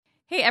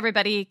Hey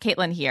everybody,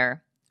 Caitlin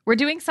here. We're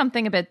doing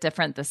something a bit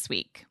different this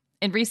week.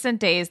 In recent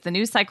days, the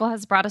news cycle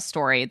has brought a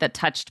story that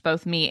touched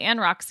both me and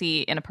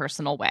Roxy in a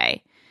personal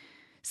way.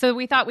 So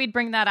we thought we'd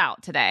bring that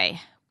out today.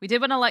 We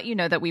did want to let you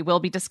know that we will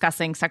be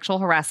discussing sexual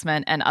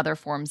harassment and other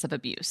forms of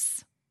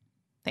abuse.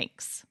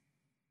 Thanks.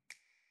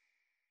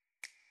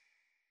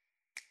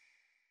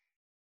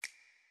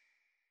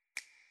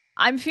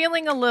 I'm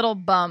feeling a little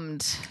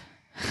bummed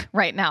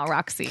right now,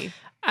 Roxy.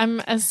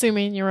 I'm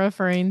assuming you're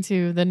referring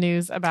to the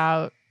news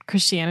about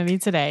Christianity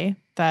Today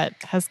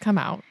that has come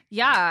out.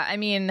 Yeah, I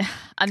mean,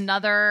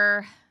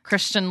 another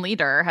Christian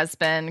leader has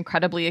been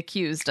incredibly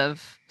accused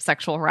of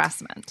sexual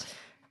harassment.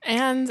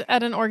 And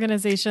at an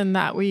organization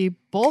that we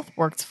both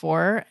worked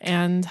for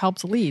and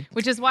helped lead.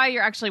 Which is why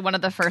you're actually one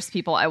of the first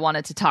people I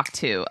wanted to talk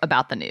to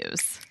about the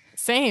news.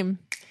 Same.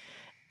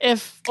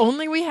 If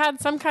only we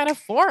had some kind of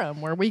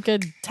forum where we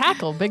could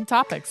tackle big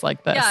topics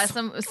like this. Yeah,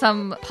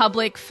 some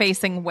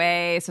public-facing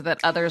way so that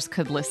others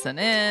could listen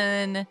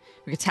in.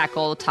 We could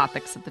tackle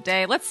topics of the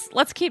day.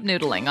 Let's keep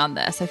noodling on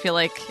this. I feel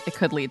like it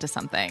could lead to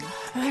something.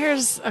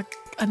 There's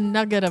a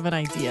nugget of an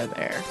idea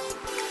there.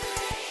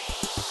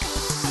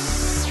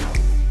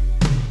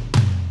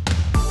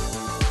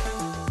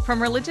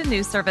 From Religion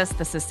News Service,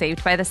 this is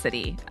Saved by the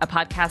City, a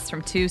podcast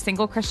from two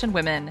single Christian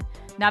women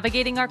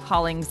navigating our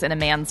callings in a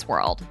man's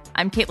world.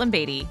 I'm Caitlin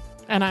Beatty.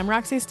 And I'm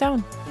Roxy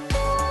Stone.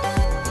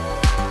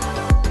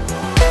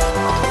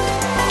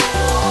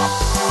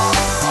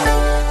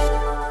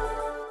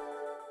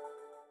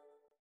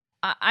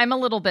 I'm a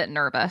little bit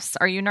nervous.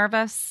 Are you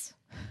nervous?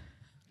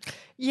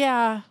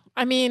 Yeah.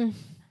 I mean,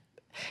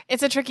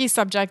 it's a tricky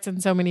subject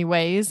in so many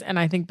ways. And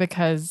I think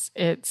because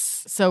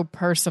it's so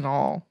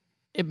personal,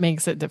 it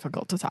makes it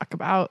difficult to talk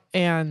about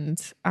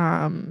and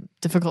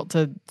difficult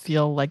to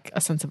feel like a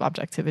sense of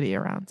objectivity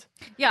around.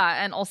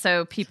 Yeah, and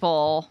also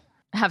people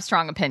have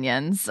strong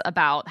opinions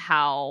about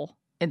how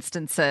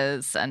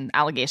instances and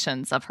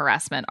allegations of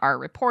harassment are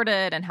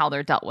reported and how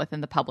they're dealt with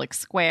in the public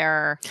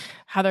square.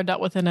 How they're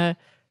dealt with in a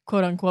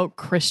quote-unquote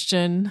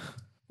Christian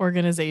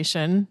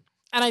organization.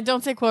 And I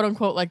don't say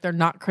quote-unquote like they're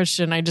not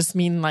Christian. I just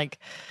mean like,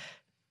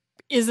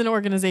 is an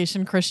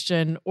organization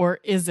Christian or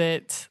is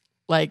it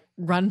like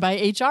run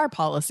by HR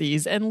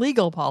policies and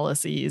legal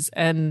policies?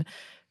 And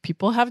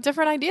people have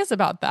different ideas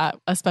about that,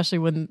 especially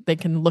when they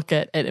can look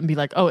at it and be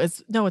like, oh,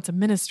 it's a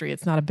ministry.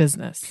 It's not a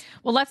business.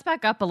 Well, let's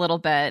back up a little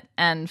bit.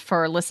 And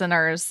for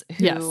listeners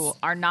who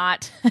are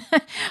not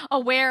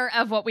aware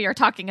of what we are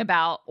talking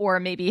about, or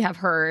maybe have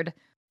heard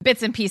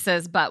bits and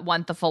pieces, but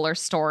want the fuller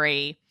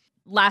story.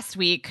 Last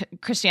week,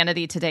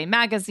 Christianity Today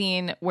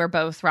magazine, where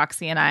both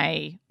Roxy and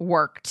I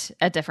worked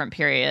at different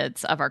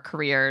periods of our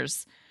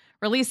careers,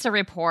 released a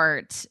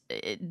report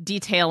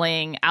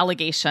detailing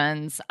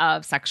allegations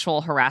of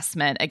sexual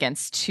harassment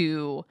against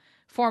two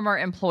former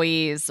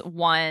employees,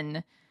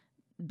 one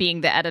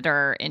being the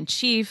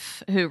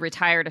editor-in-chief who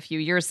retired a few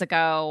years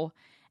ago,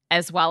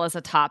 as well as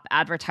a top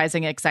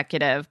advertising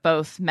executive.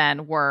 Both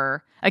men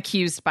were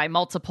accused by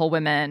multiple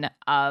women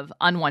of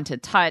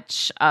unwanted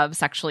touch, of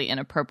sexually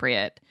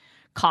inappropriate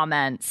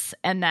comments.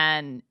 And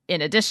then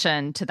in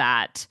addition to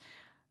that,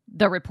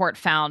 the report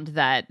found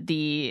that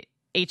the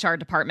HR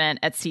department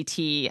at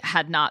CT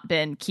had not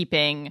been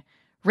keeping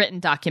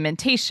written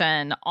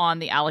documentation on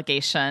the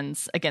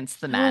allegations against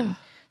the men.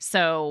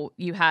 So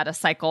you had a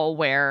cycle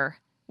where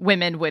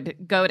women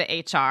would go to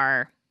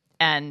HR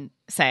and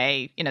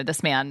say, you know,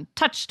 this man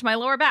touched my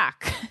lower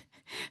back.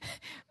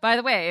 By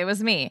the way, it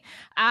was me.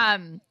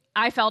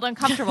 I felt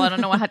uncomfortable. I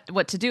don't know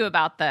what to do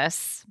about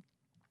this,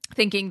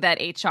 thinking that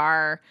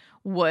HR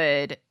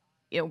would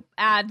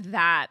add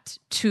that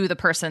to the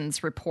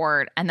person's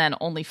report, and then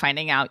only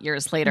finding out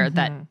years later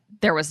that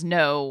there was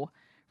no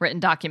written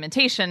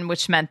documentation,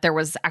 which meant there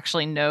was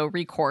actually no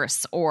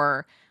recourse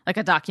or like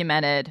a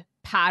documented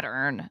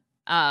pattern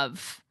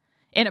of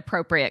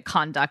inappropriate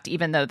conduct,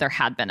 even though there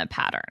had been a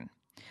pattern.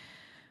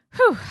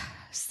 Whew.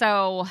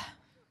 So,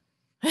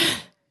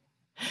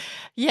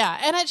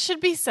 yeah, and it should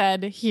be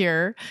said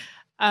here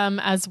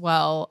as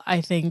well,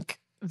 I think,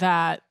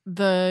 that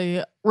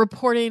the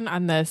reporting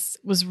on this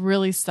was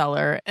really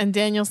stellar. And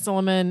Daniel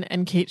Silliman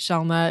and Kate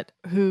Shellnut,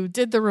 who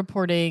did the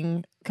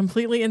reporting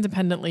completely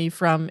independently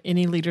from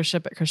any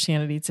leadership at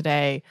Christianity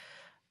Today,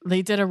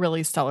 they did a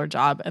really stellar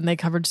job. And they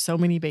covered so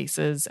many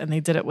bases and they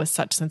did it with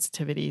such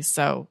sensitivity.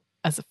 So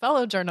as a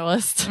fellow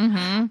journalist,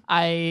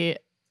 I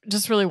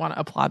just really want to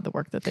applaud the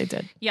work that they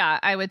did. Yeah,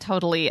 I would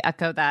totally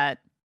echo that.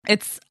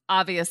 It's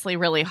obviously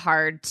really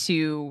hard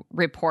to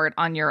report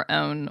on your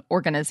own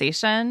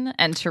organization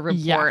and to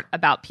report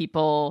about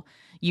people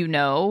you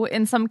know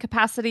in some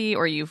capacity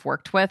or you've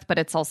worked with, but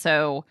it's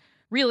also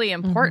really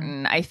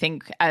important, I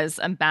think, as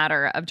a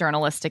matter of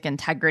journalistic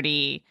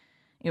integrity.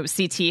 You know,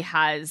 CT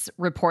has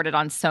reported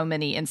on so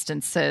many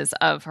instances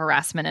of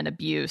harassment and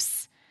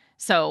abuse.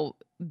 So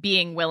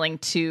being willing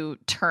to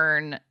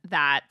turn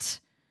that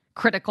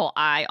critical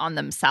eye on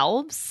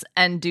themselves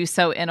and do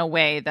so in a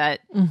way that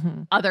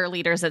other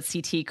leaders at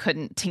CT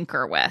couldn't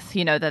tinker with,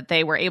 you know, that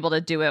they were able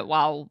to do it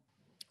while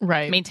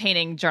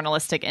maintaining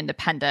journalistic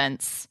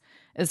independence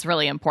is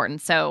really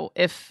important. So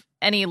if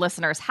any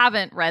listeners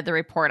haven't read the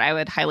report, I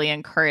would highly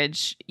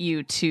encourage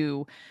you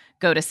to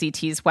go to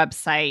CT's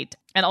website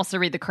and also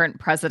read the current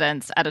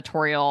president's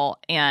editorial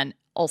and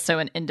also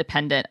an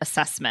independent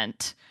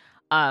assessment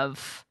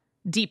of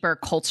deeper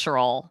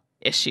cultural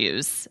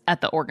issues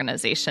at the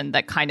organization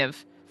that kind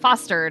of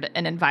fostered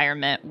an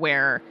environment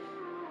where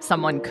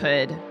someone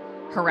could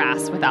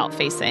harass without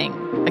facing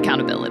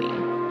accountability.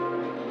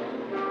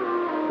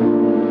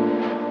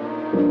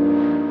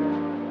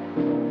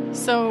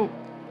 So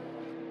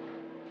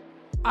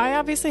I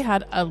obviously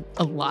had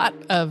a lot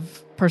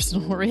of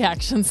personal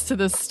reactions to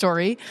this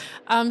story.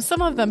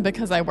 Some of them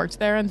because I worked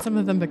there and some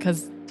of them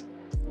because,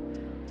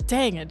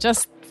 dang, it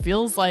just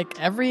feels like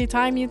every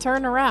time you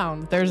turn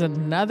around, there's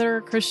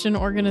another Christian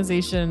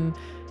organization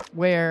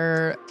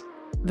where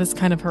this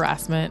kind of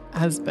harassment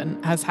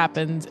has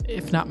happened,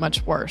 if not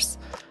much worse.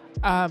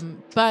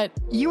 But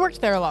you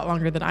worked there a lot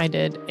longer than I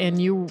did,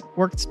 and you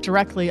worked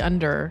directly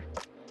under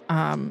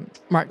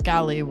Mark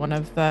Galli, one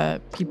of the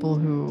people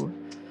who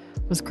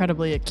was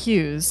credibly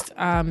accused.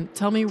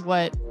 Tell me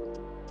what,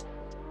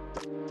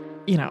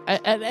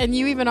 and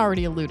you even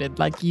already alluded,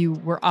 like you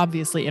were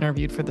obviously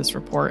interviewed for this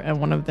report, and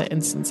one of the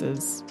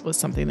instances was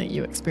something that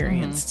you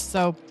experienced.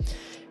 So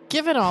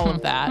given all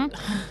of that,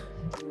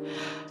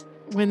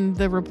 when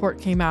the report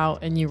came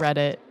out and you read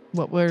it,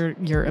 what were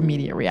your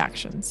immediate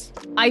reactions?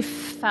 I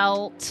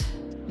felt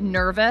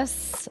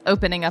nervous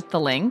opening up the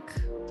link.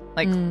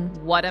 Like,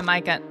 what am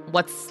I going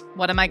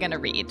to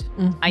read?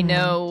 Mm-hmm. I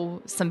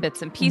know some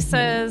bits and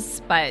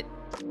pieces, but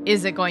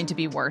is it going to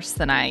be worse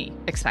than I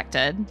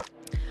expected?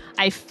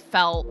 I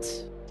felt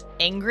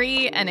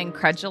angry and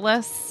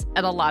incredulous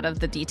at a lot of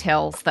the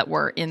details that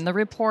were in the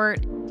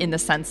report, in the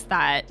sense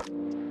that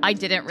I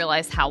didn't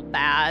realize how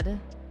bad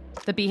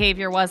the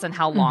behavior was and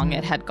how long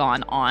it had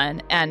gone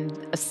on, and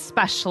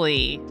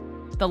especially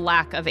the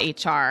lack of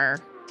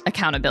HR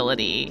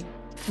accountability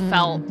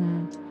felt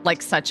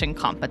like such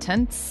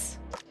incompetence.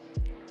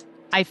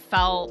 I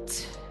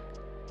felt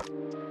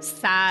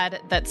sad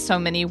that so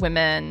many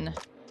women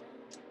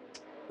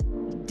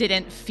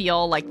didn't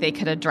feel like they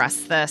could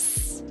address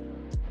this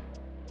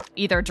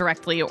either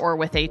directly or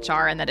with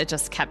HR, and that it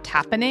just kept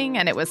happening,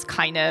 and it was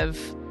kind of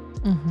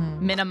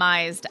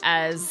minimized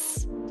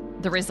as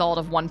the result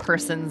of one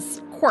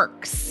person's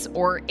quirks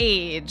or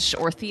age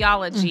or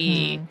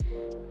theology.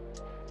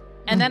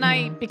 And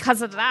then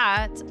because of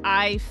that,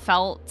 I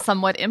felt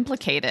somewhat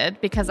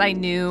implicated because I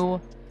knew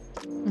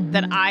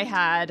that I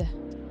had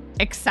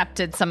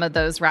accepted some of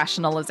those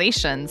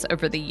rationalizations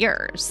over the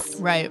years.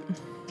 Right.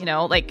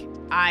 Like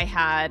I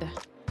had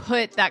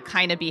put that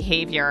kind of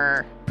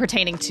behavior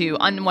pertaining to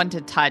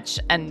unwanted touch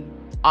and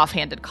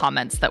offhanded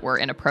comments that were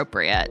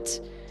inappropriate.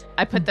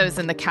 I put those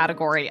in the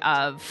category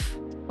of,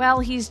 well,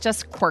 he's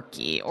just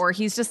quirky, or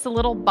he's just a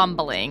little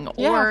bumbling,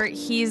 or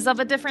he's of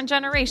a different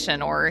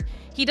generation, or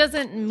he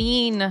doesn't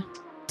mean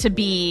to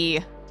be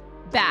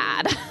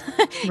bad.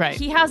 Right.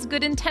 He has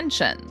good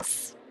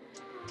intentions.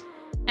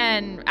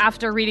 And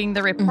after reading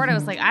the report, I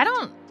was like, I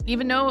don't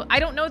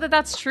know that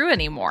that's true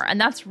anymore. And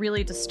that's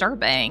really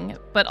disturbing.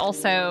 But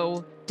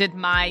also, did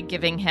my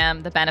giving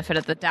him the benefit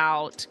of the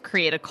doubt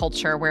create a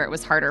culture where it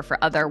was harder for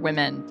other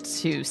women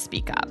to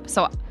speak up?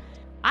 So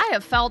I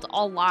have felt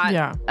a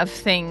lot of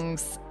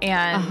things.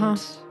 And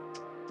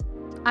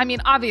I mean,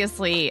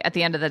 obviously, at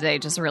the end of the day,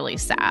 just really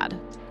sad,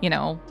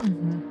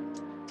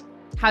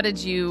 How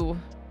did you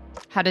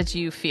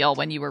feel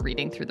when you were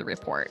reading through the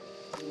report?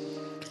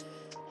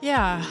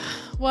 Yeah,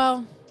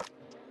 well,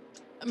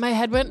 my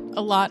head went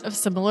a lot of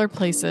similar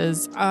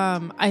places.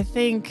 I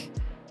think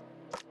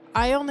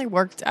I only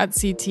worked at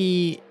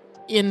CT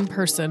in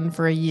person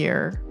for a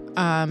year.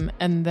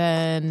 And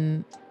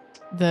then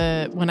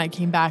when I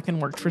came back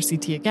and worked for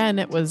CT again,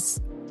 it was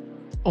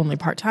only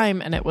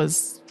part-time and it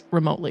was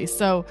remotely.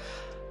 So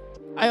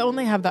I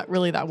only have that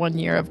 1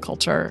 year of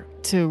culture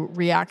to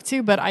react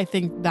to, but I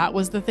think that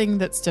was the thing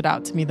that stood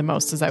out to me the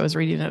most as I was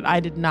reading it. I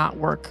did not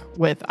work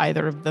with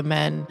either of the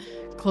men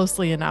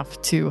closely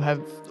enough to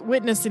have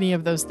witnessed any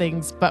of those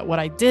things, but what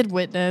I did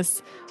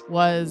witness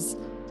was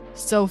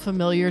so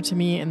familiar to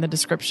me in the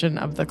description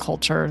of the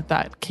culture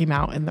that came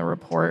out in the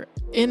report.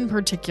 In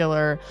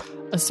particular,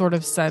 a sort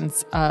of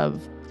sense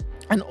of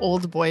an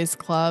old boys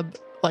club.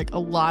 Like a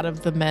lot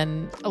of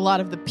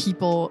the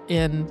people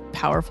in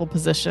powerful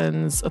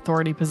positions,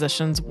 authority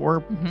positions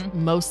were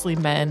mostly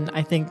men.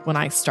 I think when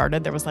I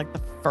started, there was like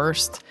the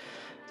first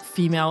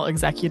female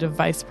executive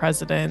vice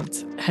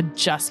president had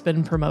just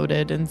been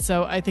promoted. And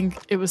so I think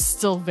it was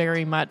still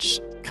very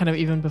much kind of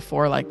even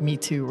before like Me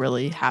Too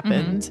really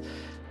happened.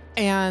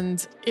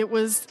 And it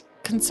was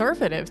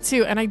conservative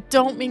too. And I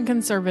don't mean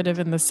conservative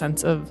in the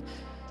sense of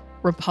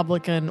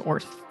Republican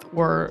or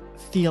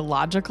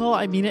theological.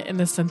 I mean it in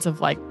the sense of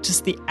like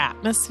just the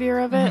atmosphere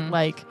of it.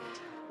 Like,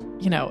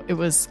 it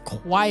was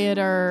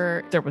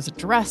quieter. There was a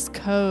dress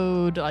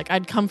code. Like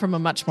I'd come from a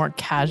much more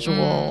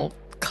casual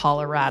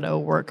Colorado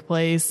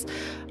workplace.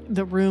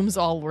 The rooms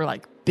all were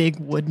like big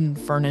wooden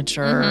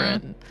furniture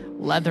and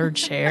leather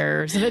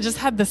chairs. And it just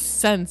had this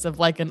sense of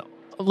like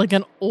like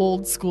an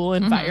old school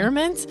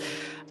environment.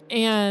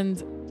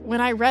 And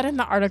when I read in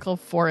the article,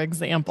 for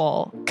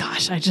example,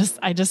 gosh, I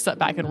just sat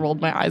back and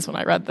rolled my eyes when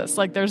I read this.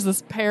 Like, there's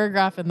this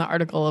paragraph in the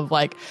article of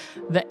like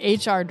the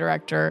HR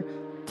director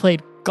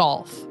played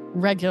golf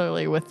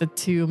regularly with the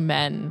two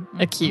men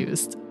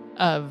accused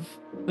of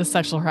the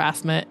sexual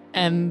harassment.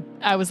 And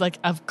I was like,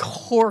 of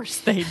course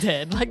they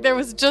did. Like, there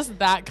was just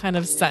that kind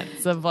of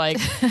sense of like,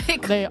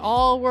 they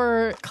all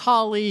were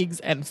colleagues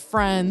and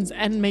friends.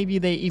 And maybe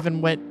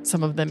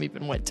some of them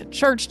even went to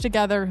church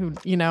together, who,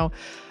 you know,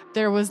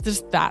 there was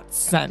just that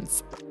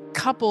sense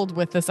coupled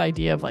with this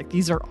idea of like,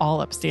 these are all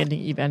upstanding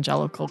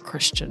evangelical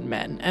Christian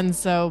men. And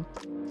so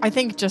I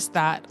think just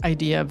that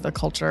idea of the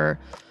culture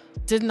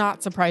did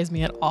not surprise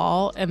me at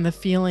all. And the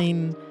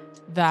feeling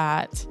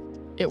that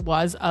it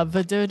was of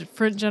a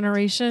different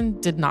generation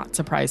did not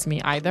surprise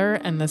me either.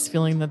 And this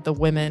feeling that the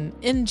women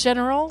in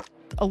general,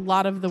 a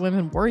lot of the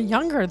women were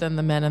younger than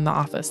the men in the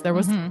office. There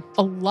was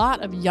a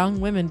lot of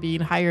young women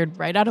being hired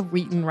right out of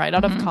Wheaton, right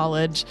out of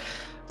college.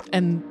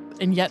 And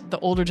yet the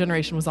older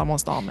generation was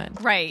almost all men.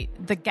 Right.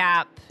 The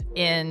gap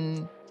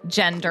in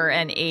gender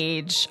and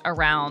age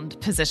around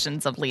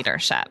positions of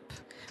leadership.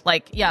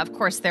 Like, yeah, of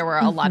course, there were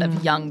a lot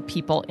of young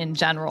people in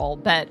general,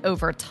 but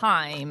over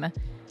time,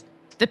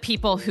 the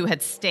people who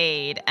had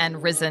stayed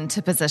and risen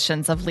to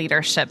positions of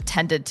leadership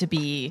tended to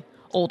be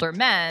older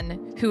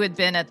men who had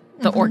been at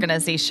the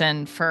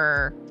organization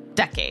for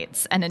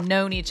decades and had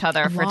known each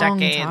other for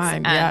decades.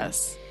 Time,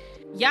 yes.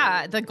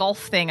 Yeah, the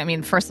golf thing. I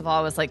mean, first of all,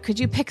 I was like, could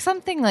you pick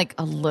something like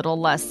a little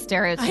less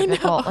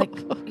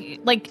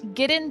stereotypical? Like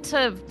get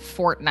into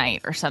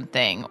Fortnite or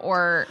something,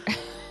 or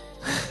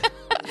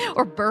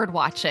or bird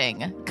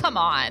watching. Come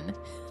on.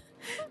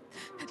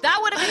 That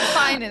would have been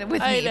fine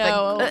with me. I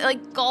know.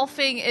 Like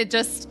golfing, it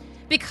just,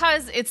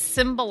 because it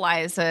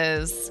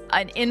symbolizes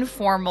an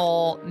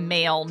informal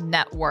male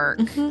network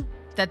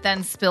that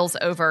then spills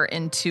over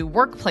into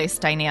workplace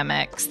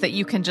dynamics that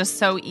you can just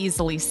so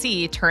easily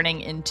see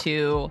turning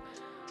into,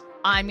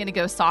 I'm going to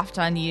go soft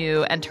on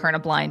you and turn a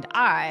blind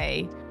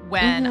eye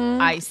when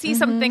I see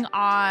something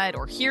odd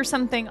or hear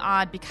something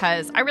odd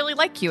because I really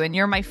like you and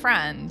you're my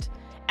friend.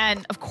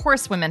 And of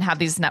course, women have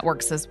these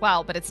networks as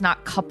well, but it's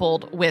not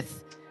coupled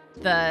with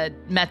the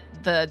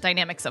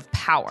dynamics of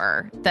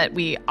power that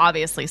we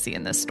obviously see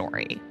in this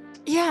story.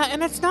 Yeah,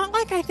 and it's not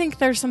like I think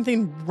there's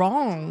something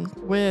wrong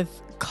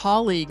with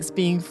colleagues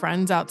being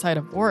friends outside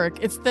of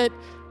work. It's that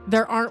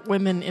there aren't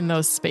women in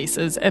those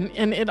spaces, and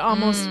it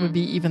almost would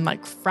be even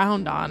like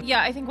frowned on.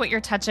 Yeah, I think what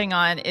you're touching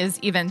on is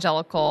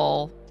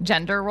evangelical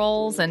gender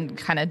roles and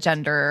kind of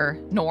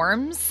gender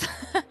norms.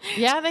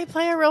 Yeah, they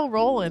play a real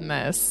role in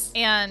this.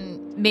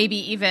 And maybe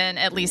even,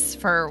 at least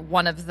for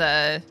one of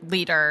the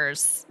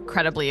leaders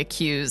credibly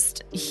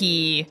accused,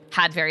 he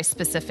had very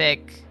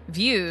specific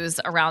views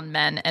around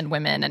men and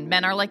women, and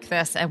men are like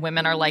this and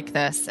women are like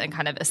this, and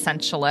kind of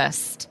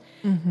essentialist.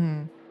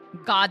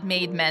 God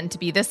made men to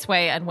be this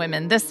way and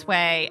women this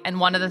way.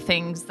 And one of the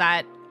things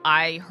that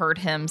I heard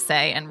him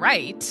say and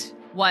write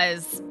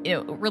was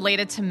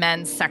related to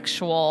men's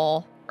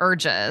sexual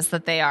urges,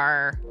 that they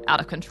are out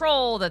of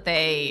control, that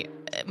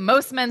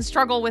most men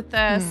struggle with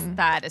this,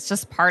 that it's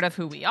just part of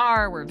who we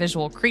are. We're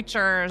visual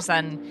creatures.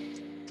 And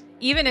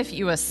even if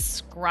you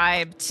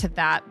ascribe to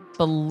that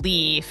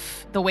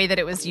belief, the way that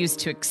it was used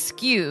to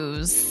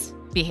excuse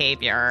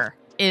behavior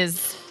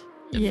is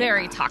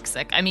very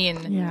toxic. I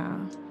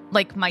mean,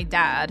 like my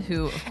dad,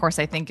 who of course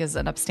I think is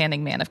an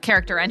upstanding man of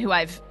character and who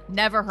I've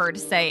never heard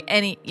say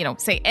anything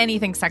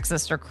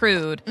sexist or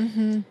crude.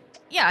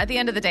 Yeah, at the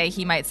end of the day,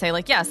 he might say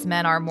like, yes,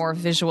 men are more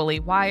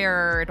visually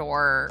wired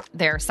or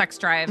their sex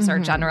drives are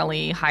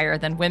generally higher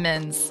than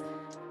women's,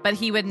 but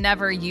he would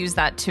never use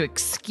that to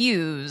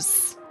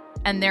excuse,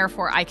 and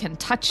therefore I can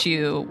touch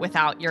you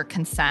without your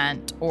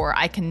consent, or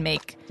I can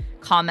make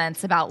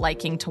comments about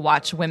liking to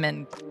watch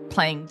women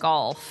playing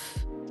golf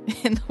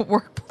in the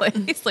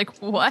workplace. Like,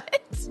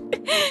 what?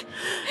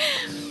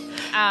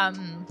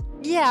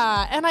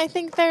 Yeah, and I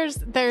think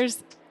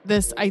there's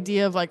this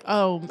idea of like,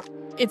 oh,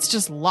 it's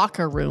just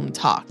locker room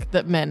talk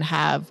that men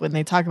have when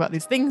they talk about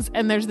these things,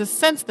 and there's this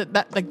sense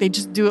that like they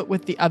just do it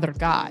with the other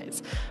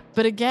guys.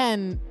 But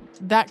again,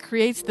 that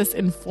creates this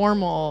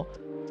informal,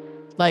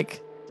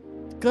 like,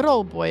 good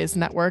old boys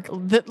network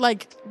that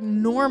like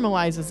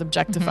normalizes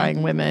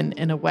objectifying women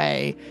in a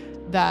way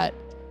that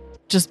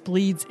just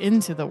bleeds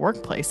into the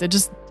workplace. It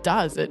just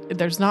does.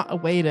 There's not a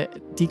way to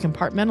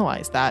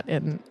decompartmentalize that.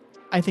 And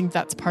I think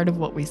that's part of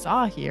what we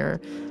saw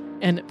here.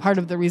 And part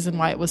of the reason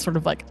why it was sort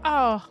of like,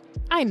 oh,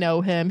 I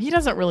know him. He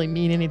doesn't really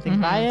mean anything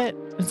by it.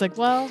 It's like,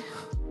 well.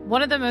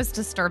 One of the most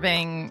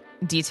disturbing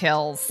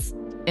details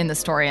in the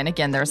story, and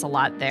again, there's a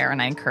lot there, and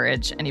I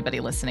encourage anybody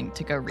listening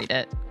to go read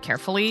it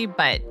carefully,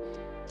 but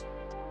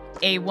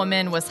a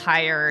woman was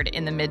hired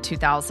in the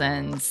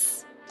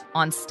mid-2000s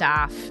on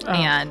staff,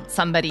 and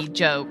somebody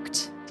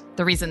joked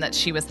the reason that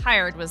she was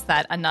hired was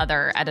that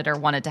another editor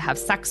wanted to have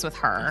sex with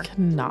her. I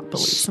cannot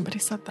believe somebody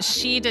said that.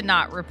 She did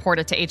not report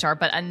it to HR,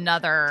 but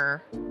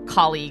another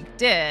colleague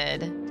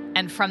did.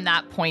 And from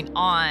that point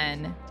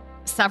on,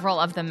 several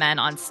of the men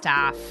on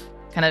staff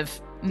kind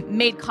of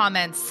made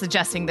comments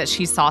suggesting that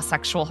she saw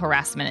sexual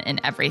harassment in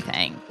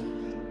everything.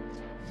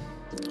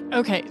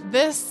 Okay,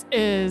 this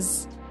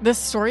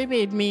story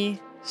made me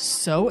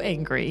so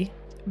angry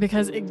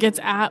because it gets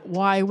at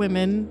why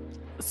women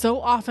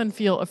so often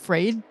feel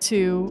afraid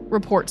to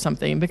report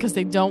something because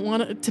they don't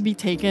want it to be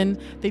taken.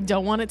 They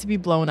don't want it to be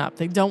blown up.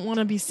 They don't want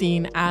to be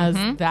seen as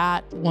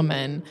that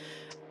woman.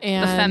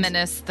 And the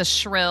feminist, the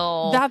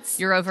shrill,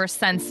 you're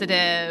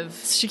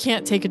oversensitive. She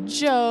can't take a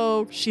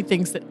joke. She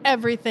thinks that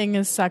everything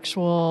is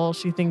sexual.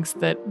 She thinks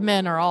that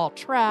men are all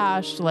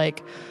trash.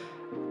 Like,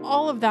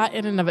 all of that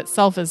in and of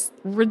itself is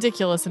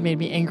ridiculous and made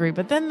me angry.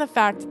 But then the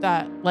fact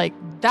that, like,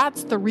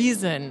 that's the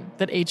reason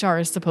that HR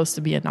is supposed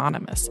to be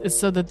anonymous, is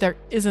so that there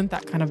isn't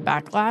that kind of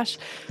backlash.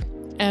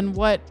 And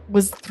what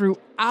was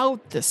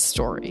throughout this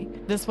story,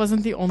 this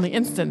wasn't the only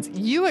instance.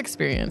 You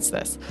experienced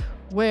this,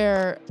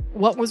 where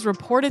what was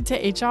reported to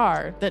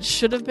HR that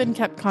should have been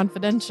kept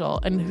confidential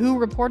and who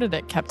reported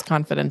it kept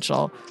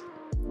confidential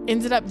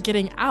ended up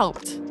getting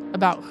out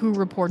about who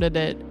reported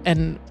it.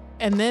 And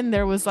then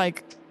there was,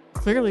 like,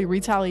 clearly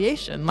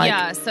retaliation.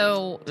 Yeah,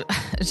 so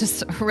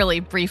just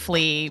really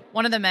briefly,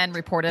 one of the men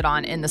reported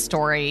on in the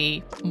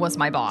story was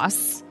my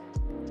boss.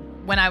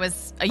 When I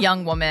was a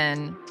young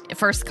woman,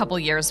 first couple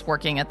years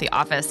working at the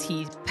office,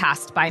 he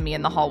passed by me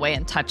in the hallway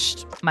and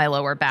touched my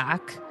lower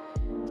back.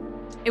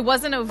 It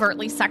wasn't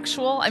overtly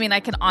sexual. I mean, I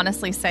can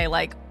honestly say,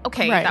 like,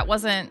 okay, that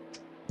wasn't,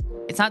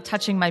 it's not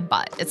touching my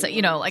butt. It's,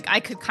 you know, like, I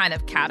could kind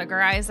of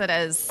categorize it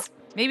as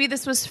maybe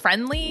this was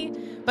friendly,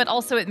 but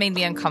also it made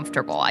me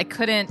uncomfortable. I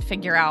couldn't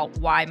figure out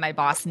why my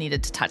boss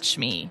needed to touch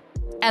me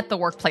at the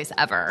workplace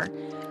ever.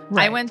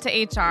 I went to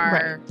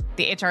HR.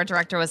 The HR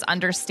director was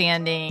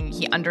understanding.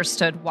 He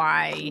understood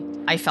why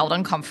I felt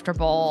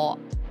uncomfortable.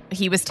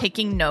 He was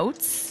taking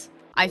notes.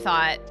 I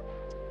thought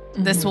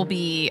this will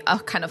be a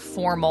kind of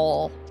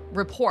formal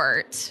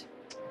report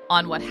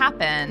on what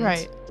happened.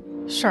 Right.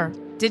 Sure.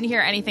 Didn't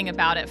hear anything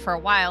about it for a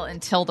while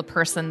until the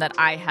person that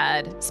I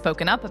had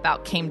spoken up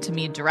about came to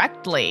me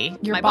directly.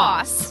 Your my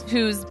boss,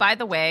 who's, by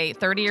the way,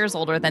 30 years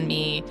older than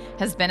me,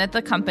 has been at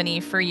the company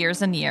for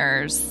years and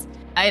years.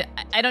 I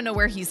don't know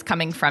where he's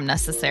coming from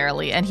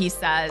necessarily. And he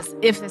says,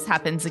 if this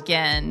happens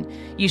again,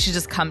 you should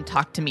just come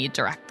talk to me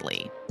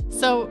directly.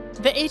 So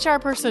the HR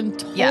person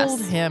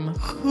told him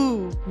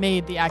who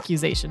made the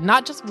accusation,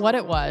 not just what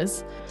it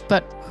was,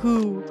 but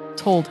who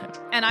told him.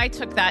 And I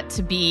took that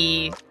to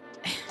be,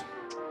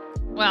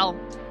 well,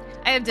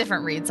 I have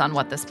different reads on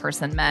what this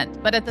person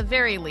meant, but at the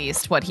very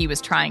least, what he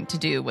was trying to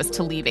do was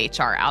to leave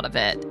HR out of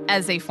it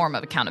as a form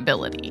of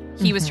accountability.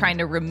 He was trying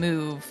to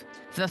remove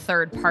the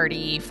third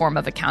party form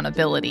of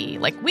accountability.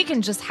 Like, we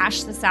can just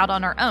hash this out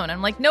on our own.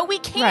 I'm like, no, we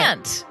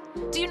can't.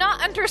 Right. Do you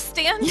not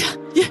understand?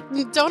 Yeah.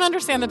 Don't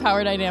understand the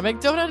power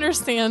dynamic. Don't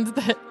understand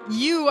that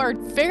you are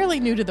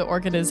fairly new to the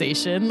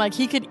organization. Like,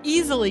 he could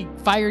easily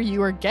fire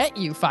you or get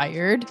you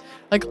fired.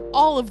 Like,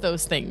 all of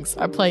those things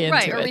are play into it.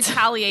 Right, or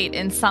retaliate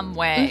in some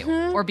way,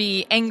 or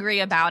be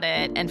angry about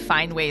it and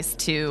find ways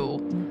to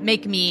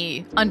make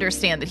me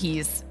understand that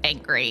he's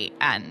angry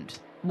and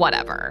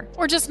whatever.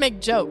 Or just make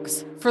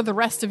jokes for the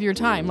rest of your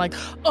time. Like,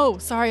 oh,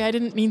 sorry, I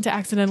didn't mean to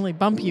accidentally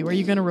bump you. Are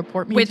you going to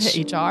report me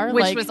to HR?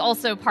 Which was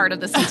also part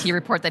of the CT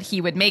report, that he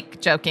would make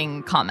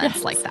joking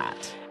comments like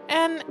that.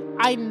 And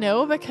I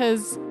know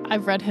because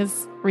I've read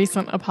his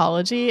recent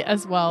apology,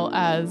 as well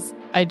as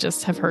I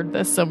just have heard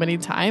this so many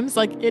times.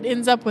 Like, it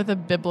ends up with a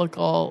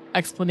biblical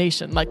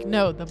explanation. Like,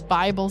 no, the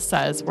Bible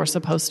says we're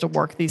supposed to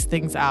work these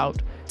things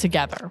out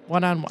together,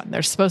 one-on-one.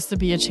 There's supposed to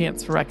be a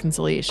chance for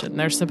reconciliation.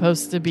 There's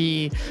supposed to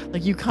be,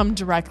 like, you come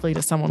directly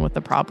to someone with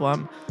the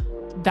problem.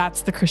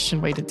 That's the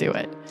Christian way to do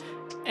it.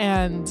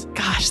 And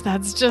gosh,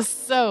 that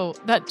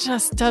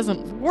just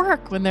doesn't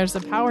work when there's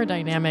a power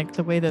dynamic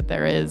the way that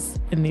there is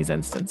in these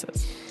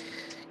instances.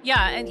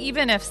 Yeah, and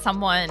even if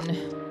someone,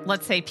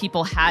 let's say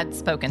people had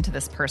spoken to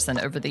this person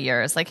over the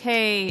years, like,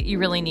 hey, you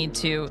really need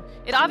to,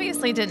 it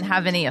obviously didn't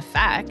have any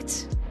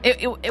effect.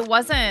 It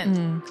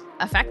wasn't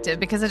effective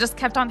because it just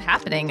kept on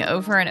happening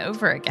over and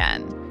over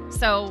again.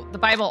 So the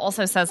Bible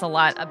also says a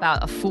lot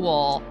about a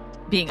fool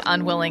being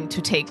unwilling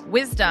to take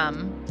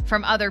wisdom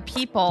from other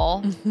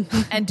people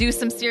and do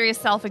some serious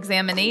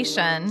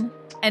self-examination.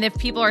 And if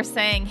people are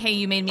saying, hey,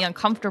 you made me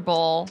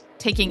uncomfortable,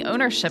 taking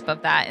ownership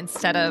of that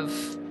instead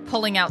of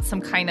pulling out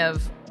some kind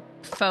of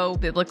faux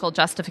biblical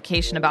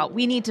justification about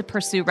we need to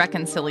pursue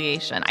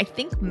reconciliation, I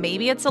think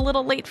maybe it's a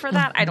little late for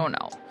that. I don't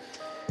know.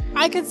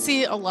 I could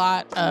see a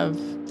lot of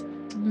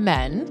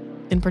men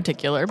in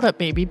particular, but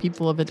maybe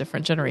people of a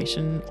different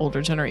generation,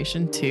 older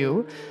generation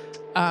too,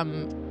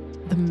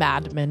 the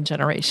Mad Men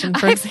generation,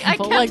 for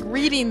example, like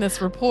reading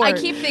this report. I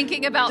keep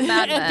thinking about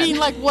Mad Men. And being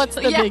like, what's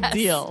the big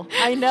deal?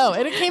 I know.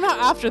 And it came out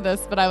after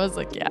this, but I was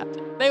like, yeah,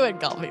 they went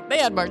golfing. They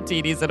had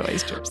martinis and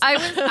oysters. I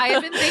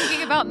had been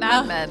thinking about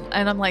Mad Men,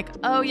 and I'm like,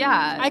 oh,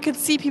 yeah. I could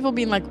see people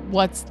being like,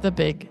 what's the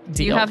big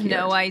deal? You have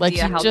no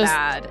idea how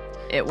bad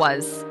it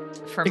was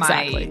for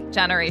my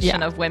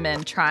generation of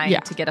women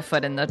trying to get a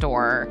foot in the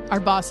door. Our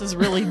bosses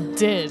really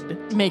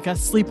did make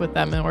us sleep with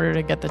them in order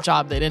to get the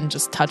job. They didn't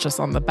just touch us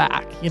on the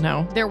back,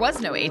 There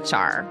was no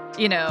HR,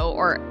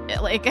 or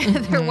like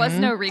there was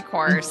no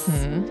recourse.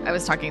 I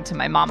was talking to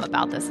my mom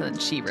about this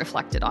and she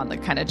reflected on the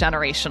kind of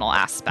generational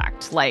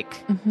aspect.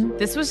 Like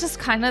this was just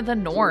kind of the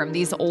norm.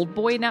 These old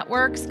boy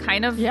networks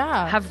kind of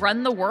have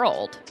run the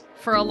world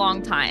for a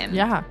long time.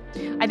 Yeah.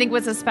 I think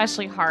what's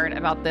especially hard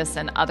about this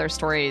and other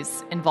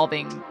stories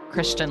involving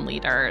Christian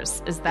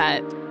leaders is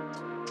that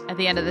at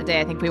the end of the day,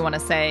 I think we want to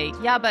say,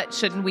 yeah, but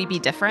shouldn't we be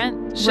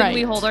different? Shouldn't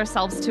we hold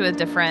ourselves to a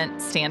different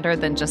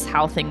standard than just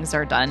how things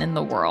are done in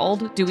the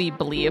world? Do we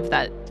believe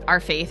that our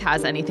faith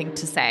has anything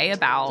to say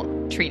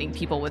about treating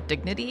people with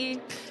dignity?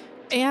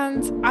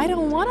 And I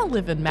don't want to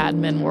live in Mad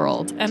Men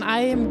world. And I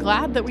am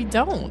glad that we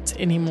don't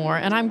anymore.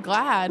 And I'm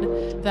glad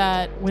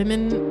that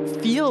women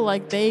feel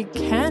like they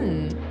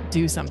can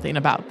do something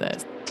about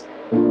this.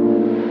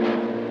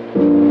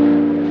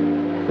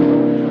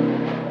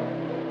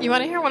 You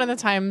want to hear one of the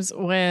times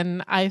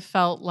when I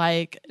felt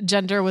like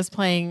gender was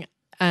playing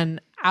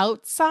an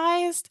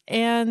outsized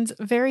and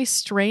very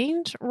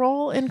strange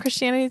role in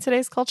Christianity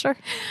Today's culture?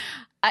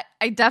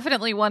 I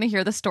definitely want to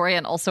hear the story,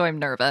 and also I'm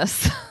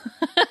nervous.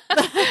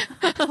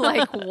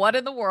 Like, what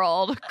in the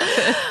world?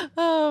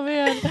 Oh,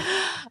 man.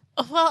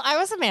 Well, I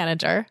was a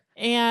manager,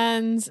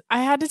 and I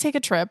had to take a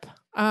trip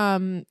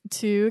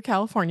to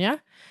California.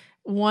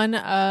 One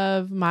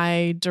of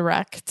my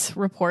direct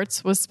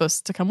reports was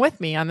supposed to come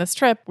with me on this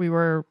trip. We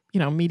were,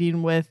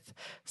 meeting with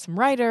some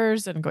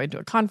writers and going to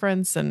a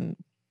conference and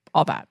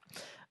all that.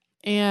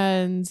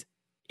 And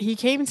he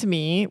came to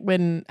me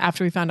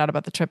after we found out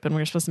about the trip and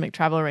we were supposed to make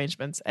travel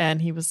arrangements. And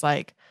he was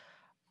like,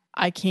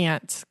 I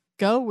can't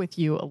go with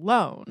you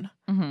alone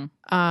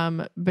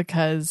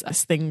because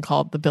this thing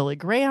called the Billy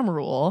Graham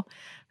rule.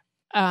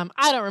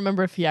 I don't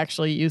remember if he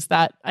actually used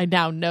that. I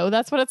now know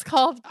that's what it's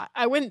called.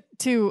 I went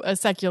to a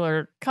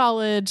secular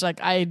college. Like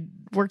I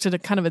worked at a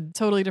kind of a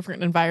totally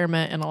different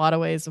environment in a lot of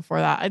ways before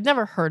that. I'd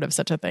never heard of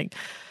such a thing.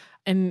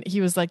 And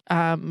he was like,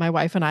 my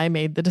wife and I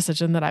made the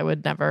decision that I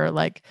would never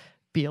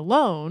be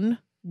alone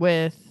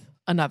with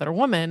another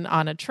woman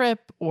on a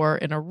trip or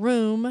in a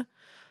room.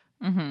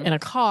 In a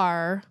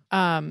car.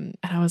 And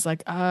I was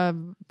like,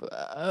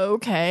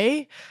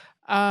 okay.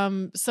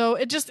 So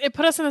it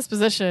put us in this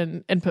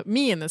position and put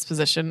me in this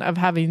position of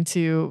having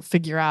to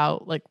figure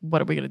out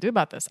what are we going to do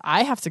about this?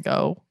 I have to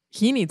go.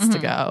 He needs to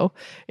go.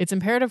 It's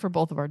imperative for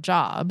both of our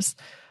jobs.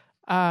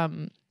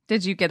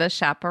 Did you get a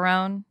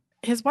chaperone?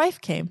 His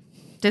wife came.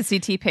 Did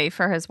CT pay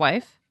for his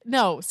wife?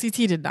 No,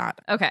 CT did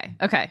not. Okay.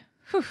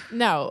 Whew.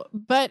 No,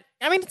 but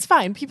I mean, it's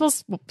fine.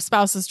 People's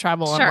spouses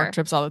travel on work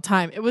trips all the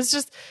time. It was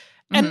just...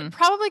 And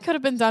probably could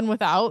have been done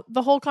without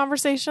the whole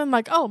conversation.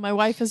 My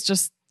wife is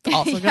just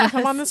also going to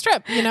come on this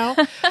trip,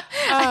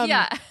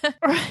 Yeah.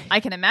 I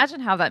can imagine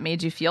how that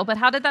made you feel, but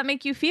how did that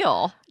make you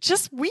feel?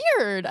 Just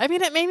weird. I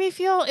mean, it made me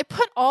feel, it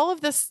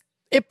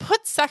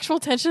put sexual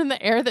tension in the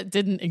air that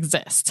didn't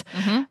exist.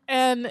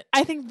 And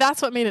I think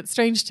that's what made it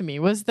strange to me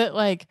was that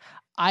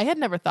I had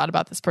never thought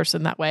about this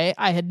person that way.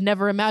 I had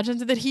never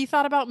imagined that he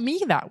thought about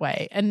me that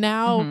way. And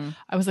now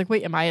I was like,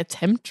 wait, am I a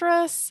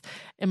temptress?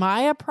 Am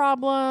I a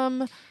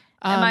problem?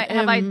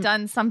 Have I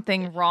done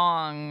something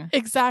wrong?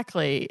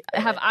 Exactly.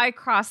 Have I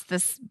crossed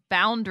this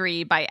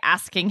boundary by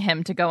asking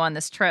him to go on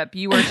this trip?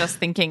 You were just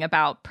thinking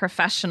about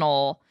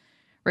professional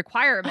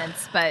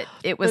requirements, but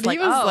it was he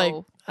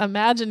was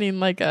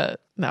imagining I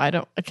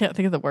can't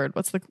think of the word.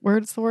 What's the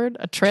word?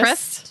 A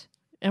tryst?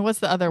 And what's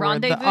the other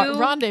rendezvous? word?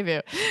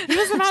 Rendezvous. He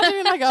was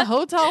imagining a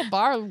hotel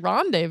bar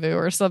rendezvous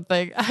or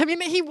something. I mean,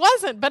 he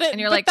wasn't, but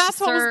that's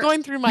what was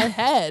going through my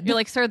head. You're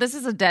like, sir, this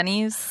is a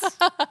Denny's.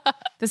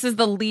 This is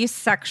the least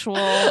sexual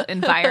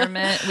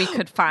environment we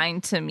could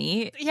find to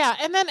meet. Yeah,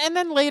 and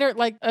then later,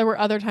 there were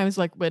other times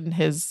when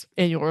his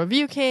annual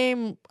review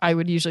came, I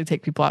would usually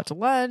take people out to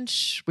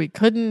lunch. We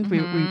couldn't.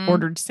 We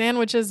ordered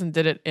sandwiches and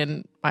did it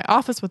in my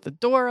office with the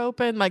door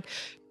open.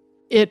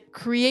 It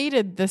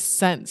created this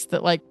sense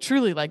that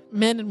truly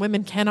men and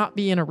women cannot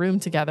be in a room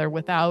together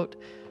without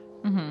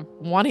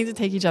wanting to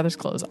take each other's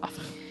clothes off.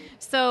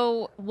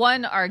 So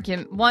one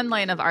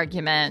line of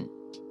argument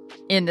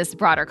in this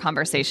broader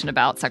conversation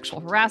about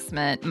sexual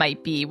harassment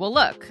might be, well,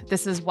 look,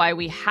 this is why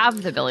we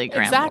have the Billy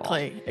Graham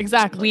rule.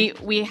 Exactly.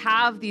 We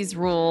have these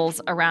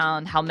rules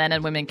around how men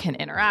and women can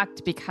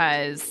interact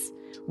because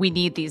we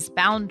need these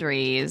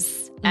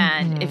boundaries.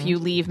 And if you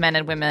leave men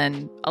and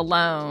women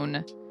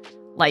alone,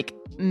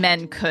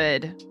 men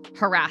could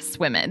harass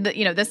women.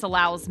 This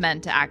allows men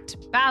to act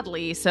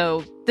badly.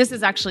 So this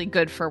is actually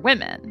good for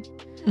women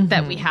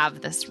that we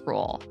have this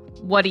rule.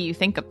 What do you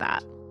think of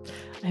that?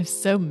 I have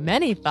so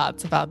many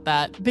thoughts about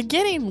that.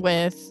 Beginning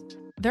with,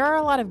 there are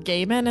a lot of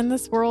gay men in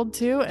this world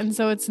too. And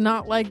so it's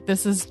not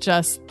this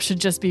should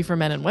just be for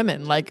men and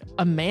women.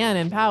 A man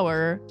in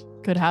power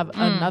could have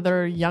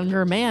another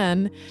younger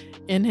man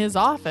in his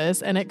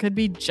office and it could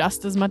be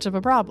just as much of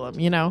a problem,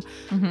 So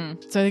I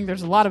think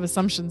there's a lot of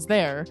assumptions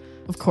there,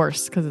 of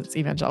course, because it's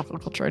evangelical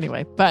culture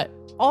anyway. But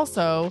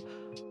also,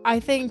 I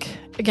think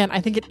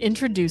it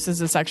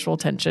introduces a sexual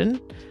tension.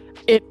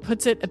 It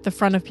puts it at the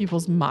front of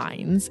people's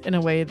minds in a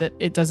way that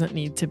it doesn't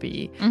need to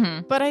be.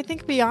 Mm-hmm. But I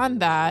think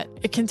beyond that,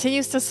 it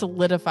continues to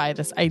solidify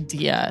this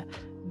idea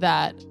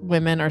that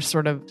women are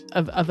sort of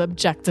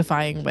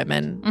objectifying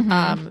women,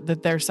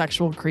 that they're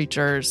sexual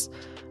creatures.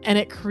 And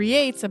it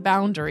creates a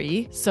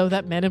boundary so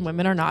that men and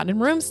women are not in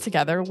rooms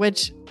together,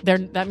 which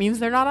that means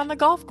they're not on the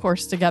golf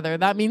course together.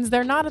 That means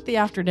they're not at the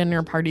after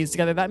dinner parties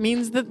together. That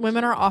means that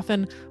women are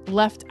often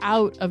left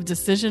out of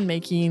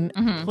decision-making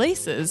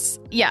places.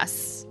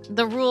 Yes.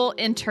 The rule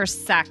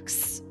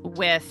intersects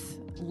with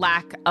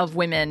lack of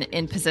women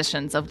in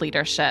positions of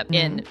leadership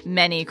in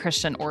many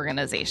Christian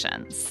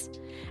organizations.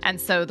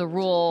 And so the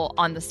rule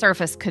on the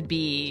surface could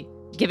be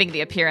giving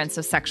the appearance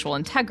of sexual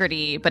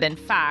integrity, but in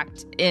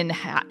fact, in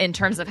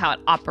terms of how it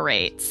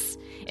operates,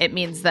 it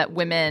means that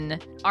women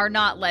are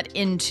not let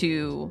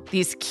into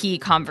these key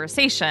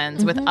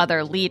conversations with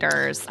other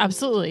leaders.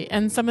 Absolutely.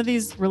 And some of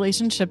these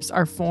relationships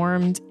are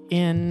formed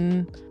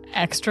in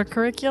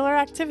extracurricular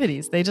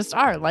activities. They just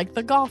are, like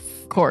the golf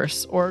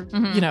course or,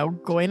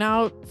 going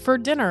out for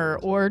dinner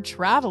or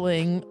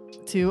traveling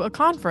to a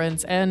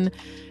conference and,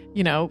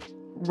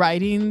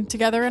 riding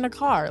together in a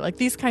car, like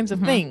these kinds of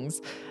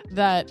things.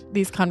 That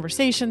these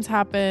conversations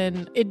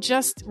happen. It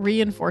just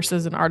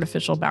reinforces an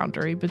artificial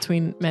boundary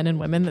between men and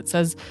women that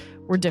says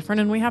we're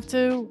different and we have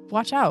to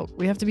watch out.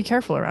 We have to be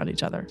careful around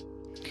each other.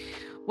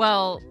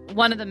 Well,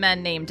 one of the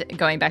men named,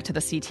 going back to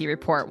the CT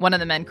report, one of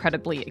the men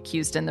credibly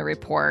accused in the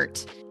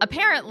report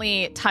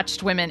apparently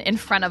touched women in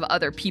front of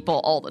other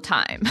people all the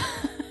time.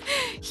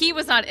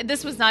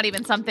 This was not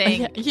even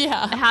something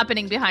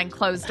happening behind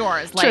closed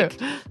doors. Like,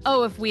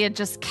 true. If we had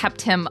just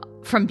kept him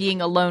from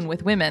being alone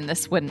with women,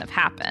 this wouldn't have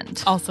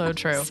happened. Also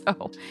true.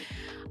 So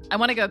I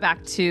want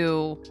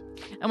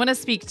to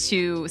speak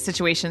to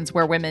situations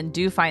where women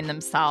do find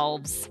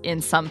themselves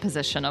in some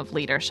position of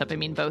leadership. I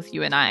mean, both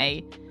you and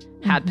I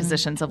had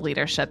positions of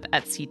leadership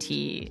at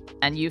CT,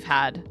 and you've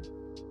had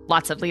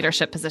lots of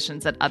leadership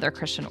positions at other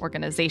Christian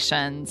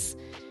organizations.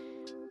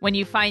 When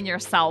you find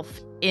yourself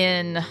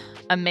in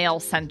a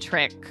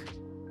male-centric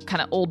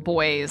kind of old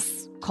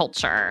boys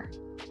culture,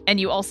 and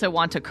you also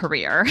want a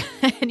career,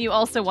 and you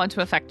also want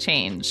to affect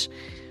change,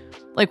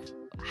 like,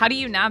 how do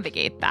you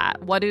navigate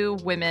that? What do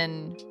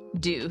women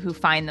do who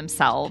find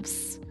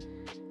themselves,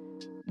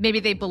 maybe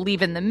they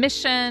believe in the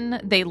mission,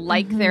 they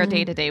like their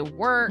day-to-day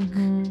work.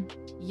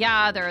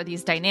 Yeah, there are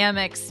these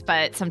dynamics,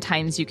 but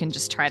sometimes you can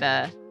just try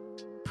to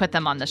put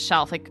them on the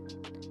shelf. Like,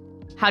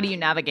 how do you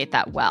navigate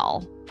that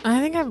well? I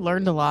think I've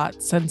learned a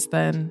lot since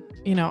then.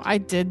 I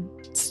did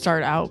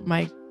start out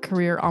my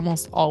career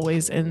almost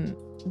always in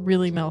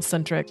really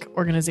male-centric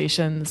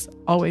organizations,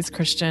 always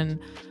Christian.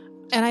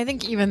 And I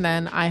think even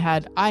then I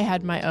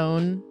had my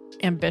own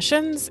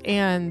ambitions,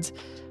 and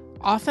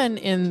often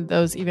in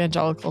those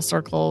evangelical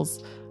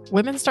circles,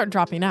 women start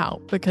dropping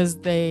out because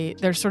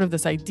there's sort of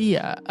this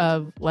idea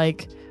of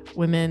like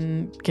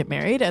women get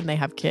married and they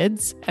have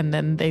kids and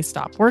then they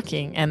stop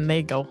working and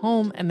they go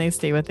home and they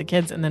stay with the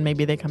kids and then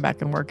maybe they come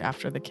back and work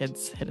after the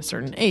kids hit a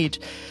certain age.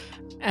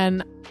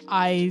 And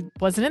I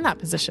wasn't in that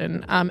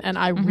position. And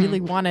I really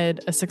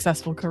wanted a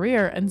successful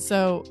career. And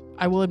so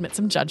I will admit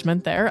some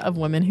judgment there of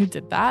women who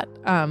did that,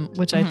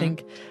 which I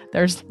think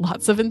there's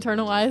lots of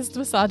internalized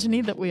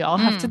misogyny that we all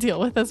have to deal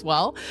with as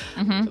well.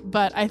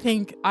 But I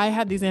think I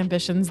had these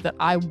ambitions that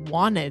I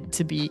wanted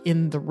to be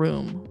in the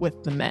room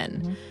with the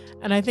men.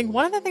 And I think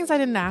one of the things I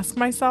didn't ask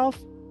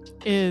myself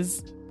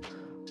is,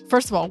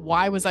 first of all,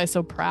 why was I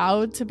so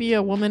proud to be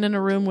a woman in a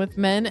room with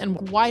men?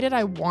 And why did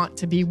I want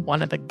to be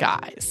one of the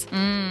guys?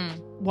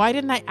 Why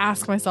didn't I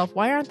ask myself,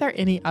 why aren't there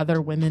any other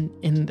women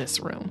in this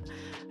room?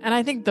 And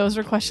I think those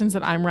are questions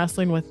that I'm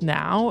wrestling with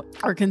now,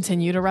 or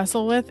continue to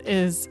wrestle with,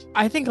 is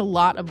I think a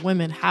lot of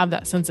women have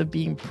that sense of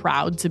being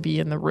proud to be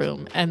in the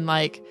room and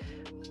like,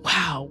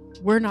 wow,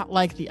 we're not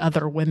like the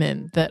other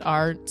women that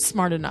are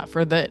smart enough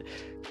or that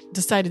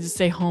decided to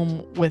stay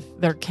home with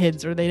their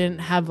kids, or they didn't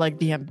have like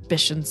the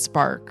ambition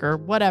spark or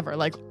whatever.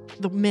 Like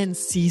the men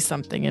see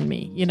something in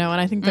me, and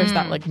I think there's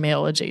that like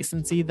male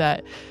adjacency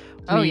that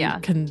we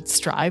can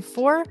strive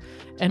for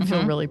and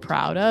feel really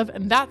proud of.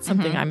 And that's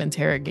something I'm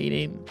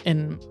interrogating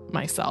in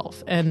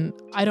myself. And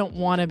I don't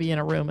want to be in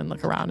a room and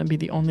look around and be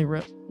the only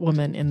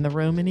woman in the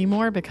room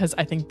anymore, because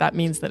I think that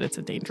means that it's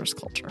a dangerous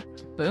culture.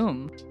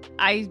 Boom.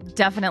 I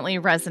definitely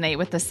resonate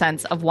with the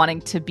sense of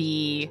wanting to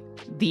be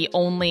the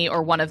only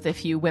or one of the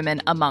few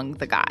women among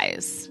the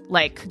guys.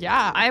 Like,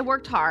 yeah, I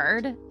worked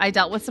hard. I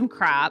dealt with some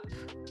crap,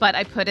 but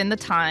I put in the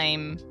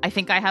time. I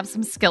think I have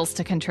some skills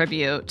to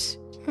contribute.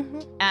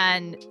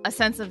 And a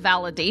sense of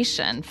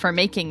validation for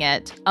making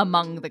it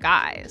among the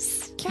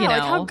guys. Yeah,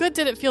 like how good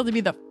did it feel to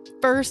be the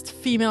first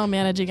female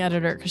managing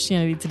editor at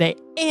Christianity Today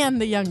and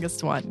the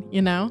youngest one,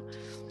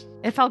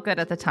 It felt good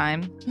at the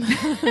time.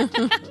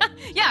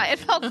 Yeah, it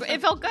felt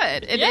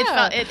good.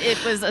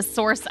 It was a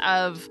source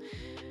of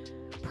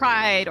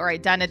pride or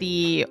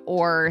identity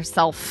or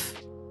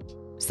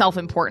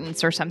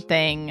self-importance or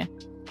something.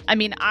 I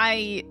mean,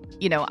 I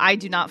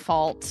do not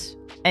fault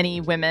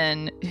any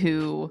women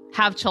who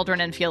have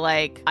children and feel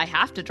like I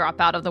have to drop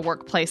out of the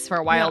workplace for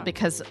a while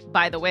because,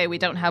 by the way, we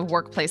don't have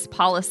workplace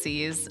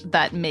policies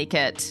that make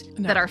it,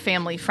 that are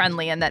family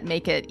friendly and that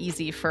make it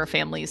easy for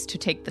families to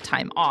take the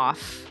time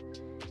off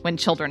when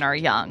children are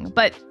young.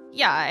 But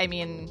yeah, I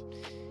mean,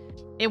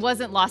 it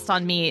wasn't lost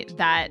on me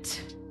that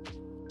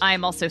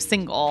I'm also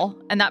single,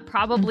 and that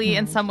probably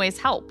in some ways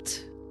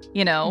helped,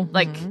 you know,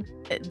 like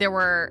I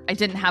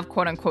didn't have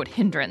quote unquote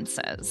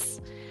hindrances.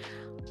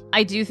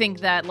 I do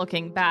think that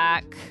looking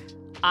back,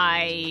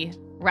 I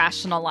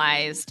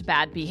rationalized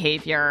bad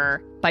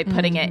behavior by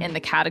putting it in the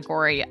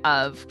category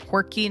of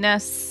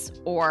quirkiness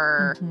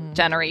or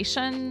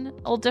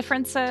generational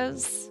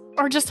differences.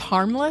 Or just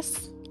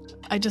harmless.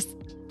 I just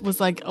was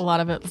like, a lot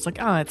of it was like,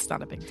 oh, it's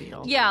not a big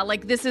deal. Yeah,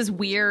 like this is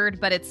weird,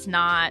 but it's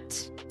not.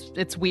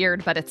 It's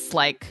weird, but it's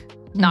like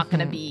not going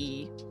to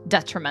be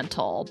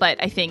detrimental.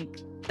 But I think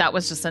that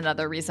was just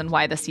another reason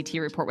why the CT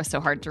report was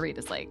so hard to read,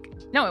 is like,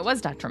 no, it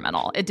was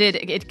detrimental.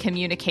 It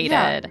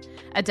communicated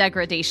a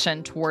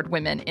degradation toward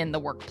women in the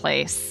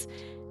workplace,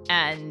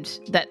 and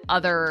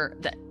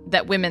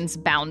that women's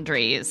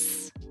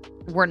boundaries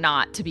were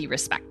not to be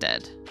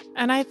respected.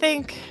 And I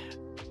think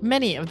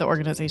many of the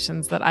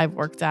organizations that I've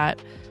worked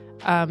at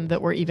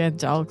that were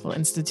evangelical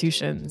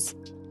institutions,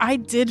 I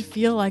did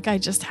feel like I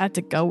just had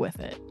to go with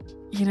it.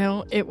 You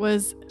know, it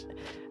was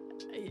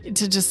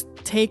to just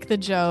take the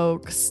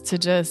jokes, to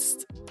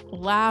just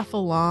laugh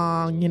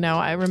along. You know,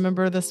 I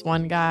remember this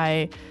one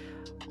guy,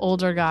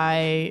 older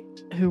guy,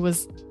 who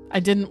I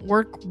didn't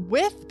work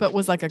with, but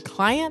was like a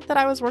client that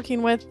I was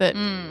working with, that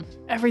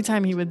every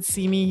time he would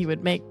see me, he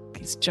would make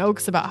these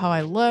jokes about how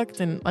I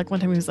looked. And like one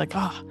time he was like,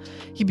 oh,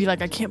 he'd be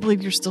like, I can't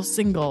believe you're still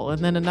single.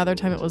 And then another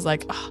time it was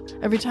like, oh,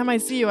 every time I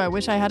see you, I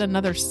wish I had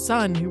another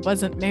son who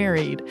wasn't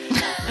married.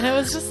 And it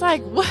was just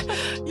like, what,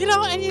 you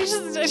know, and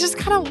I just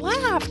kind of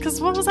laughed,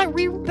 because what was I,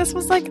 this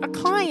was like a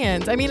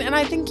client. I mean, and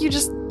I think you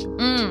just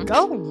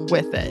go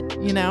with it,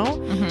 you know?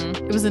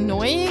 It was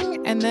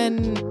annoying, and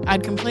then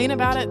I'd complain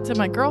about it to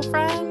my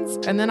girlfriends,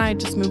 and then I'd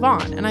just move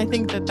on. And I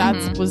think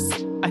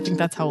I think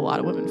that's how a lot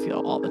of women feel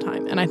all the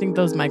time. And I think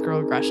those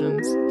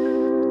microaggressions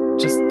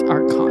just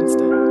are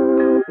constant.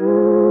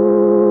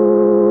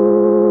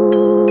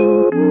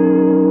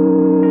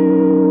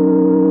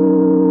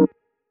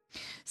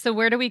 So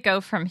where do we go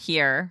from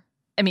here?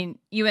 I mean,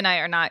 you and I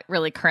are not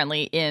really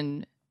currently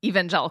in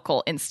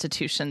evangelical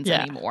institutions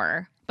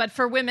anymore. But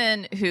for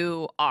women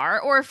who are,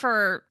 or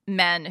for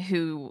men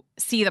who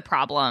see the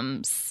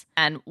problems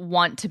and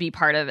want to be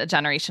part of a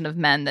generation of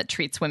men that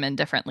treats women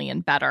differently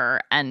and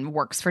better and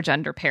works for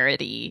gender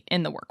parity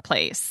in the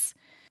workplace,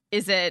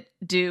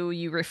 do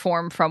you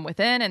reform from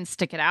within and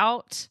stick it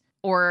out?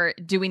 Or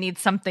do we need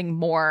something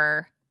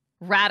more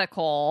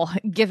radical,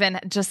 given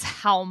just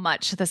how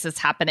much this is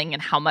happening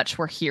and how much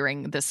we're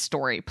hearing this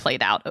story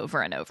played out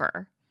over and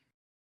over?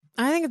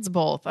 I think it's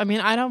both. I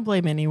mean, I don't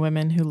blame any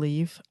women who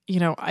leave.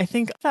 You know, I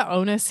think the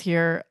onus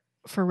here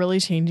for really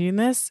changing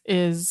this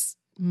is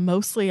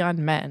mostly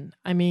on men.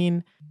 I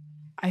mean,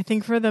 I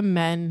think for the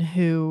men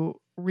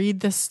who read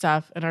this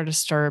stuff and are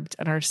disturbed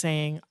and are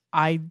saying,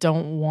 I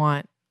don't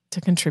want to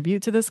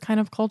contribute to this kind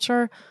of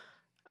culture,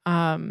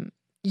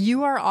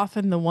 you are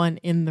often the one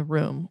in the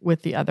room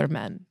with the other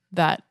men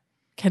that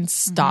can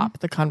stop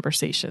the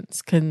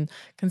conversations, can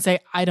say,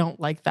 I don't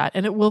like that.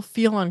 And it will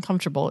feel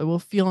uncomfortable. It will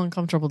feel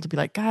uncomfortable to be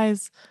like,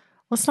 guys,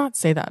 let's not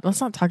say that.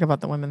 Let's not talk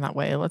about the women that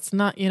way. Let's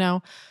not, you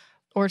know,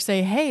 or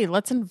say, hey,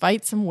 let's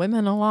invite some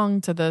women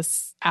along to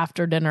this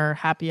after dinner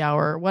happy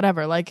hour,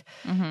 whatever, like,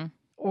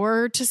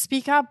 or to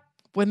speak up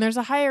when there's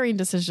a hiring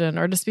decision,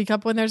 or to speak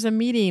up when there's a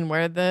meeting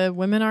where the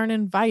women aren't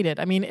invited.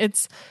 I mean,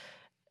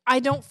 I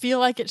don't feel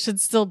like it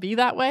should still be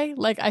that way.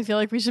 Like, I feel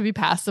like we should be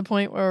past the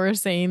point where we're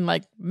saying,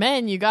 like,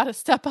 men, you got to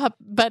step up.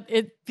 But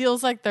it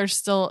feels like there's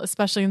still,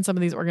 especially in some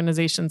of these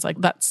organizations, like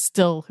that's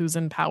still who's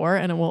in power,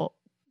 and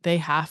they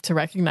have to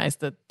recognize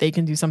that they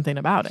can do something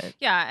about it.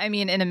 Yeah. I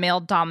mean, in a male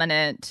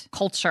dominant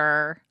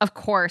culture, of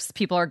course,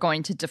 people are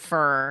going to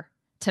defer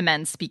to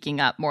men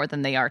speaking up more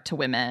than they are to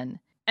women,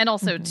 and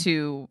also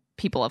to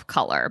people of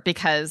color,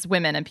 because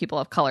women and people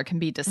of color can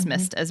be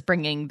dismissed as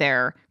bringing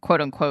their quote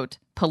unquote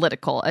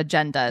political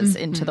agendas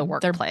into the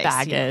workplace. Their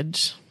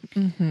baggage.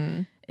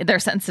 Their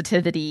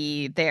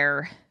sensitivity,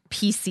 their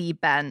PC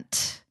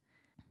bent.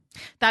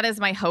 That is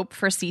my hope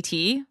for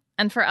CT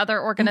and for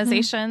other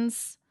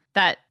organizations,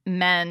 that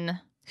men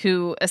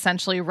who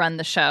essentially run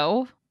the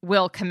show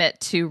will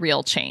commit to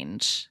real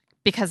change.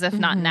 Because if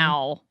not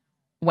now,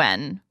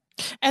 when?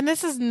 And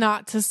this is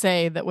not to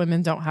say that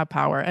women don't have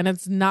power, and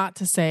it's not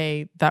to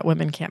say that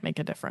women can't make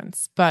a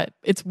difference, but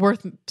it's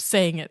worth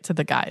saying it to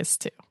the guys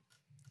too.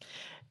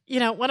 You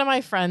know, one of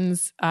my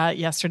friends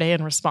yesterday,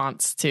 in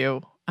response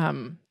to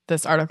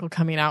this article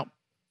coming out,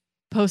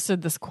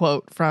 posted this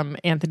quote from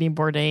Anthony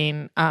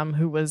Bourdain,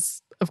 who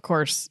was, of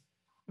course,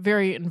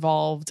 very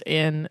involved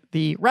in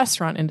the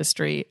restaurant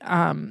industry.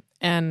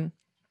 And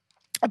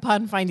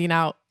upon finding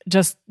out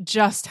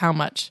just how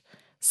much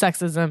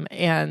sexism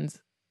and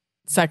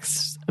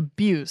sex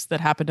abuse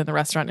that happened in the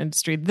restaurant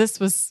industry. This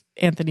was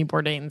Anthony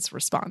Bourdain's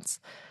response.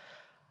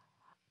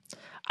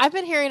 I've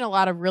been hearing a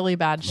lot of really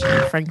bad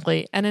shit,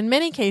 frankly. And in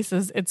many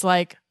cases, it's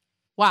like,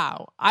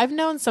 wow, I've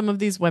known some of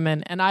these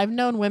women, and I've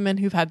known women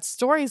who've had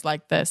stories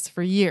like this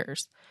for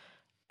years,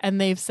 and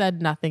they've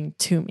said nothing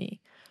to me.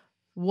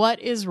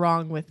 What is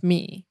wrong with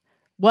me?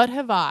 How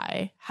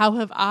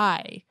have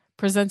I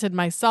presented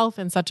myself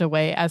in such a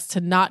way as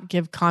to not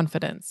give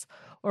confidence?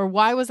 Or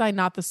why was I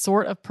not the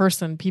sort of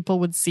person people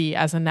would see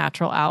as a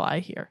natural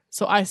ally here?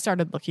 So I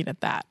started looking at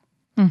that.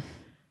 And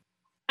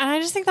I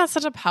just think that's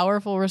such a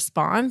powerful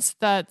response.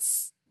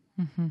 That's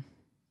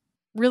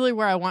really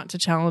where I want to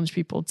challenge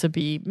people to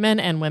be, men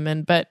and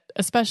women, but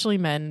especially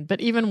men,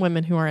 but even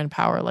women who are in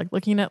power. Like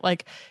looking at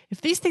like,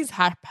 if these things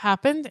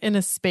happened in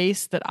a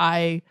space that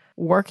I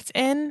worked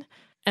in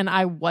and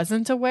I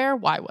wasn't aware,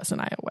 why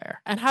wasn't I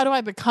aware? And how do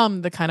I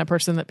become the kind of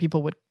person that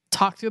people would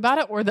talk to about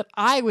it, or that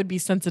I would be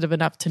sensitive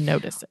enough to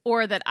notice it?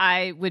 Or that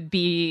I would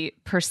be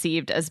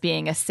perceived as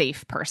being a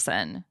safe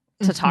person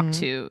to talk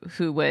to,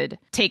 who would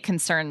take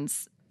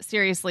concerns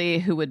seriously,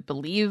 who would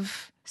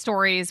believe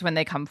stories when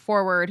they come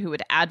forward, who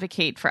would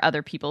advocate for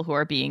other people who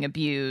are being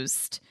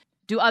abused.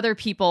 Do other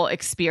people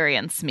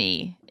experience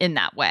me in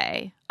that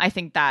way? I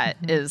think that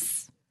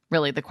is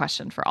really the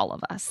question for all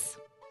of us.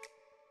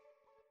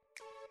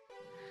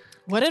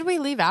 What did we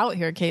leave out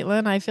here,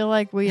 Caitlin? I feel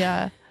like we,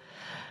 I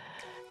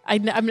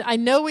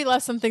know we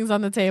left some things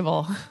on the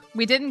table.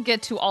 We didn't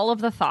get to all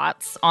of the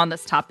thoughts on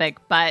this topic,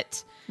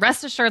 but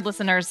rest assured,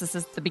 listeners, this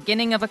is the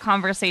beginning of a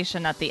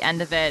conversation. At the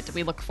end of it,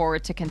 we look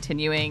forward to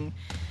continuing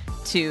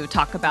to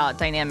talk about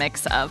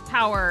dynamics of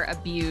power,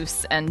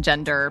 abuse, and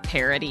gender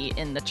parity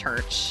in the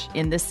church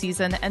in this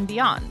season and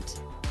beyond.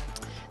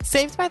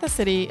 Saved by the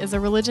City is a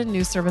Religion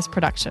News Service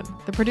production.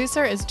 The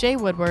producer is Jay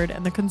Woodward,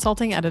 and the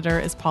consulting editor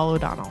is Paul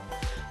O'Donnell.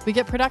 We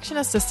get production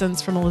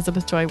assistance from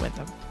Elizabeth Joy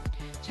Wyndham.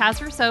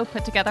 Chaz Rousseau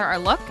put together our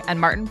look, and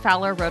Martin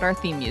Fowler wrote our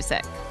theme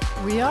music.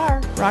 We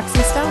are Roxy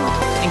Stone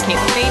and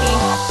Caitlin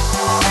Beatty.